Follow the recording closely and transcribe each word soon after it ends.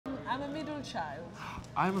I'm a middle child.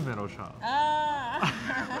 I'm a middle child.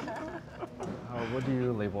 What do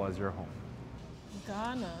you label as your home?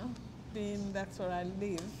 Ghana, being that's where I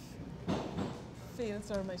live, feels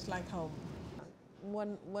very much like home.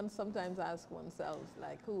 One sometimes asks oneself,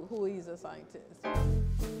 like, who is a scientist?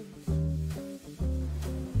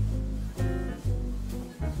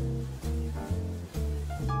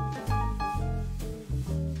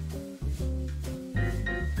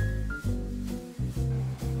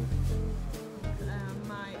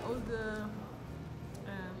 My older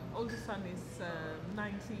son is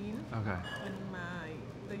 19. Okay. And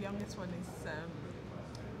the youngest one is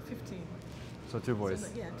 15. So 2 boys. So,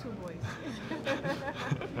 yeah, 2 boys.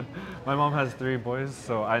 My mom has 3 boys,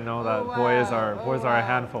 so I know that wow. boys are a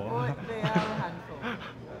handful. They are a handful.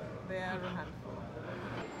 They are a handful.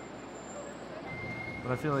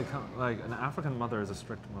 But I feel like an African mother is a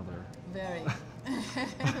strict mother. Very,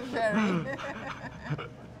 very,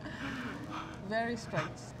 very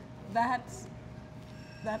strict. That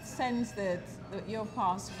sense that your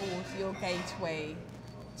passport, your gateway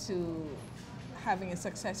to having a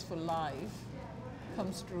successful life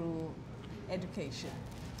comes through education.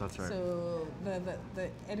 That's right. So the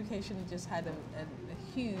education just had a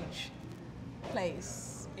huge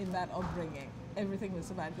place in that upbringing. Everything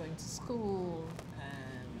was about going to school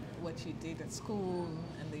and what you did at school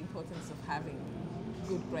and the importance of having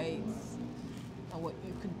good grades and what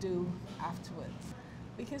you could do afterwards.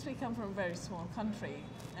 Because we come from a very small country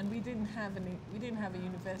and we didn't have a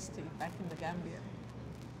university back in the Gambia.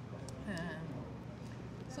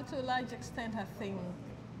 So to a large extent, I think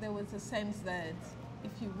there was a sense that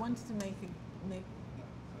if you wanted to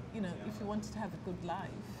if you wanted to have a good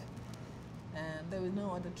life, there was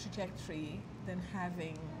no other trajectory than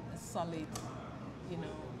having a solid,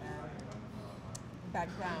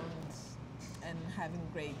 background and having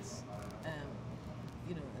great,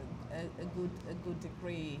 a good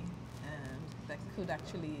degree that could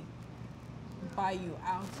actually buy you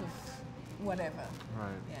out of whatever.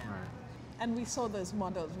 Right. Yeah. Right. And we saw those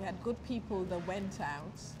models. We had good people that went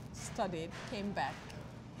out, studied, came back,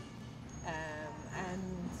 and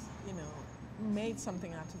made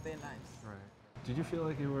something out of their lives. Right. Did you feel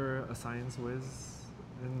like you were a science whiz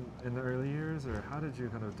in the early years, or how did you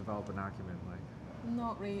kind of develop an acumen?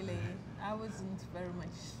 Not really. I wasn't very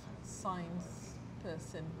much a science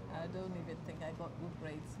person. I don't even think I got good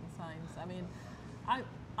grades in science. I mean, I've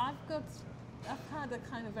had a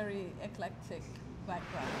kind of very eclectic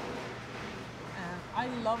background. I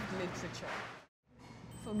loved literature.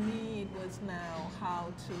 For me, it was now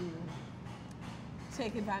how to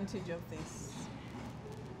take advantage of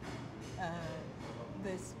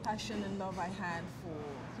this passion and love I had for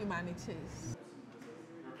humanities.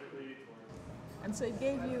 And so it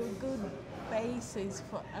gave you a good basis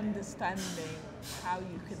for understanding how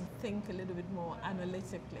you can think a little bit more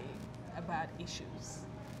analytically about issues.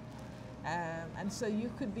 And so you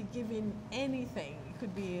could be given anything. It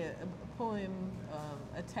could be a poem,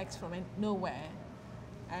 a text from nowhere,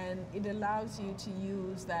 and it allows you to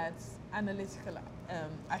use that analytical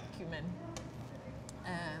acumen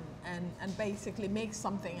and basically make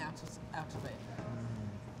something out of it.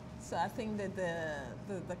 So I think that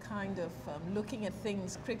the kind of looking at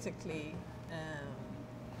things critically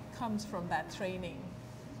comes from that training.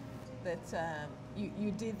 That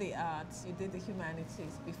you did the arts, you did the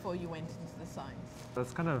humanities before you went into the science.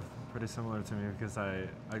 That's kind of pretty similar to me because I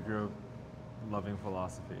grew up loving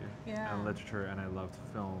philosophy and literature, and I loved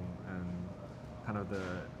film and kind of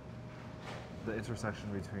the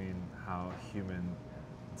intersection between how human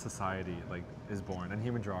society is born, and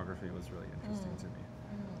human geography was really interesting to me,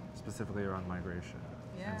 specifically around migration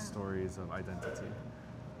and stories of identity.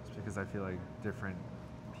 It's because I feel like different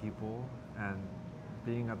people and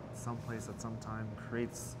being at some place at some time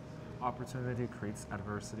creates opportunity, creates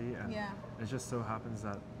adversity, and it just so happens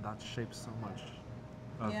that that shapes so much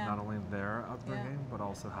of not only their upbringing, but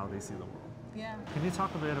also how they see the world. Yeah. Can you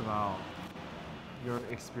talk a bit about your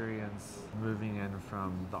experience moving in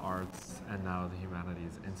from the arts and now the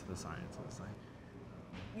humanities into the sciences?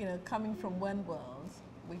 Coming from one world,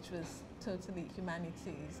 which was totally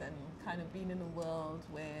humanities, and kind of being in a world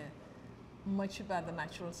where much about the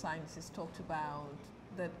natural sciences talked about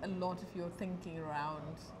that a lot of your thinking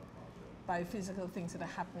around biophysical things that are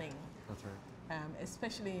happening. That's right.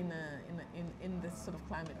 Especially in this sort of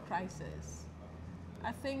climate crisis,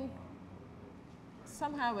 I think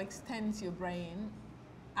somehow extends your brain.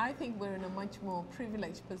 I think we're in a much more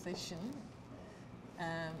privileged position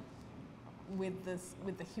with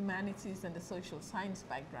the humanities and the social science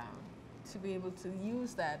background to be able to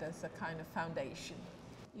use that as a kind of foundation.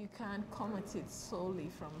 You can't come at it solely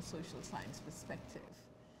from a social science perspective.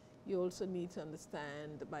 You also need to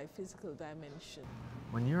understand the biophysical dimension.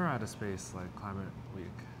 When you're at a space like Climate Week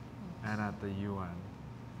and at the UN,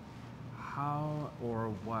 how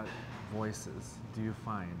or what voices do you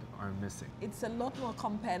find are missing? It's a lot more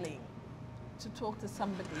compelling to talk to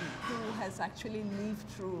somebody who has actually lived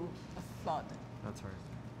through a flood. That's right.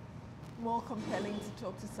 More compelling to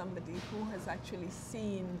talk to somebody who has actually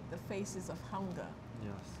seen the faces of hunger.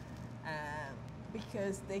 Yes.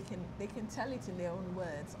 Because they can tell it in their own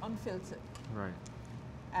words, unfiltered. Right.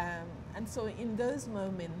 And so in those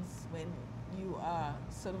moments when you are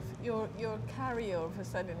sort of you're a carrier of a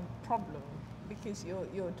certain problem because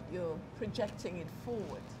you're projecting it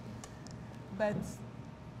forward, but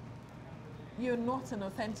you're not an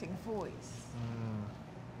authentic voice.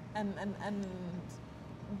 And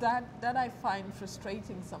that I find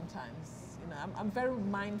frustrating sometimes. You know, I'm very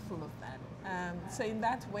mindful of that. So in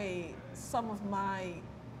that way, some of my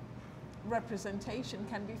representation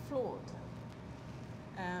can be flawed.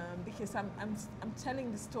 Because I'm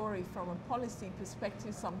telling the story from a policy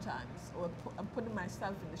perspective sometimes, or I'm putting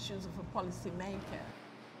myself in the shoes of a policy maker.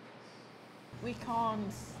 We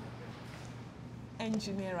can't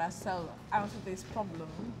engineer ourselves out of this problem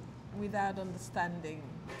without understanding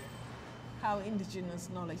how indigenous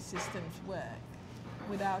knowledge systems work,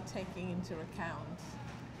 without taking into account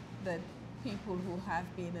that people who have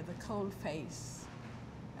been at the cold face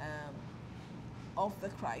of the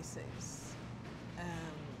crisis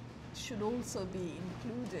should also be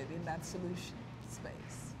included in that solution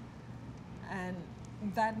space. And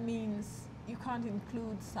that means you can't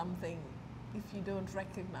include something if you don't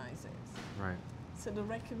recognize it. Right. So the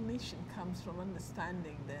recognition comes from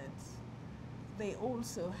understanding that they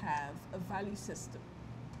also have a value system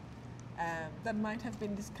that might have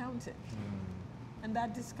been discounted. And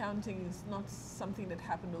that discounting is not something that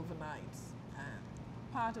happened overnight.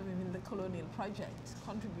 Part of even the colonial project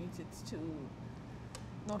contributed to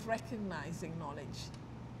not recognizing knowledge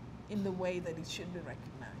in the way that it should be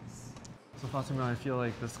recognized. So Fatima, I feel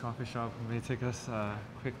like this coffee shop may take us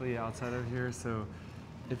quickly outside of here. So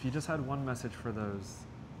if you just had one message for those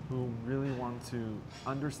who really want to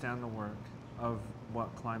understand the work of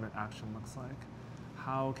what climate action looks like,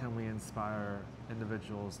 how can we inspire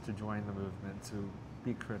individuals to join the movement, to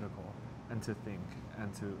be critical and to think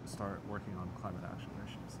and to start working on climate action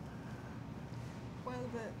issues? Well,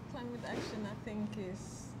 the climate action, I think,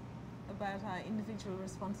 is about our individual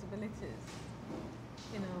responsibilities.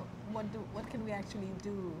 You know, what can we actually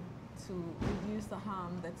do to reduce the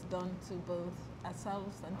harm that's done to both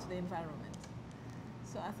ourselves and to the environment?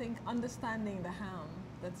 So I think understanding the harm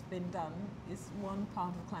that's been done is one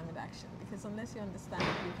part of climate action, because unless you understand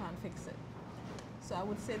it, you can't fix it. So I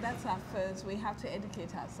would say that's our first, we have to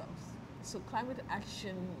educate ourselves. So climate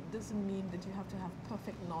action doesn't mean that you have to have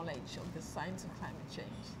perfect knowledge of the science of climate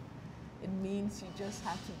change. It means you just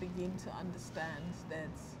have to begin to understand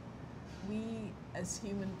that we as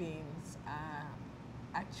human beings are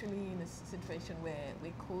actually in a situation where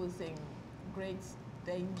we're causing great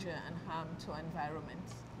danger and harm to our environment.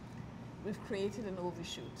 We've created an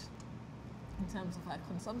overshoot in terms of our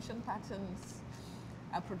consumption patterns,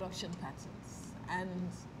 our production patterns.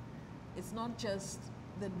 And it's not just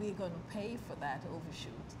that we're going to pay for that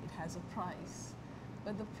overshoot, it has a price.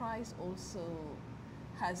 But the price also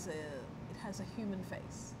has a human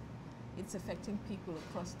face. It's affecting people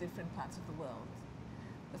across different parts of the world.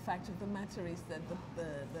 The fact of the matter is that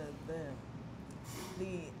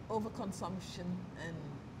the overconsumption and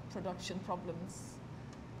production problems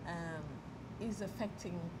is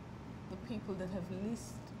affecting the people that have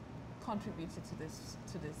least contributed to this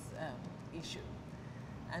issue.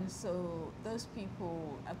 And so those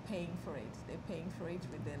people are paying for it. They're paying for it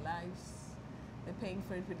with their lives. They're paying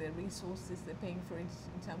for it with their resources. They're paying for it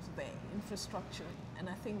in terms of their infrastructure. And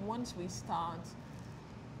I think once we start,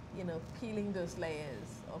 you know, peeling those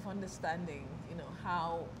layers of understanding, you know,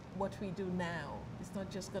 how what we do now is not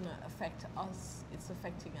just going to affect us, it's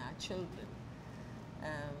affecting our children.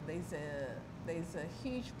 There's a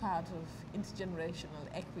huge part of intergenerational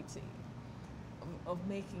equity, of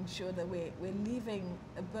making sure that we're leaving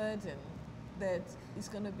a burden that is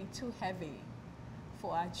going to be too heavy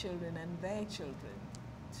for our children and their children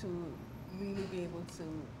to really be able to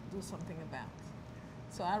do something about.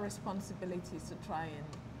 So our responsibility is to try and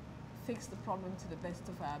fix the problem to the best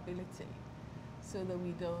of our ability so that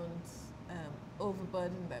we don't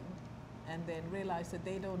overburden them and then realize that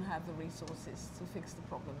they don't have the resources to fix the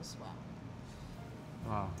problem as well.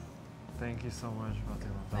 Wow. Thank you so much,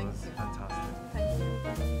 Fatima. That was fantastic. Thank you.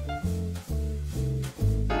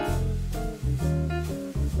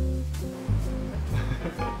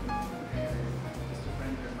 Just a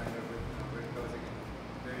friendly reminder, we're closing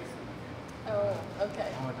very soon.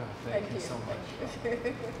 Okay. Oh my God, thank you so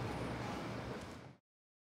much.